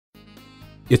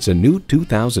It's a new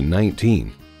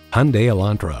 2019 Hyundai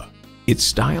Elantra. Its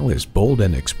style is bold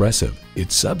and expressive,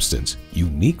 its substance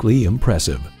uniquely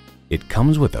impressive. It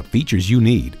comes with the features you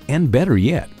need and, better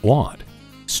yet, want.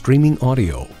 Streaming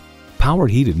audio, power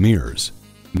heated mirrors,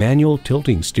 manual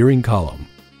tilting steering column,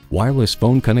 wireless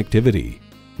phone connectivity,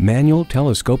 manual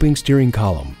telescoping steering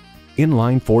column,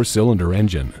 inline 4-cylinder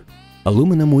engine,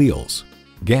 aluminum wheels,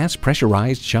 gas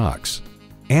pressurized shocks,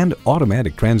 and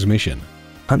automatic transmission.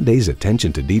 Hyundai's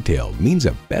attention to detail means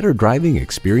a better driving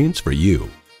experience for you.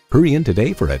 Hurry in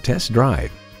today for a test drive.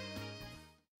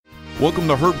 Welcome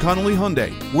to Connolly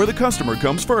Hyundai, where the customer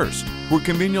comes first. We're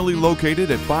conveniently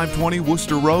located at 520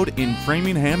 Worcester Road in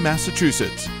Framingham,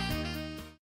 Massachusetts.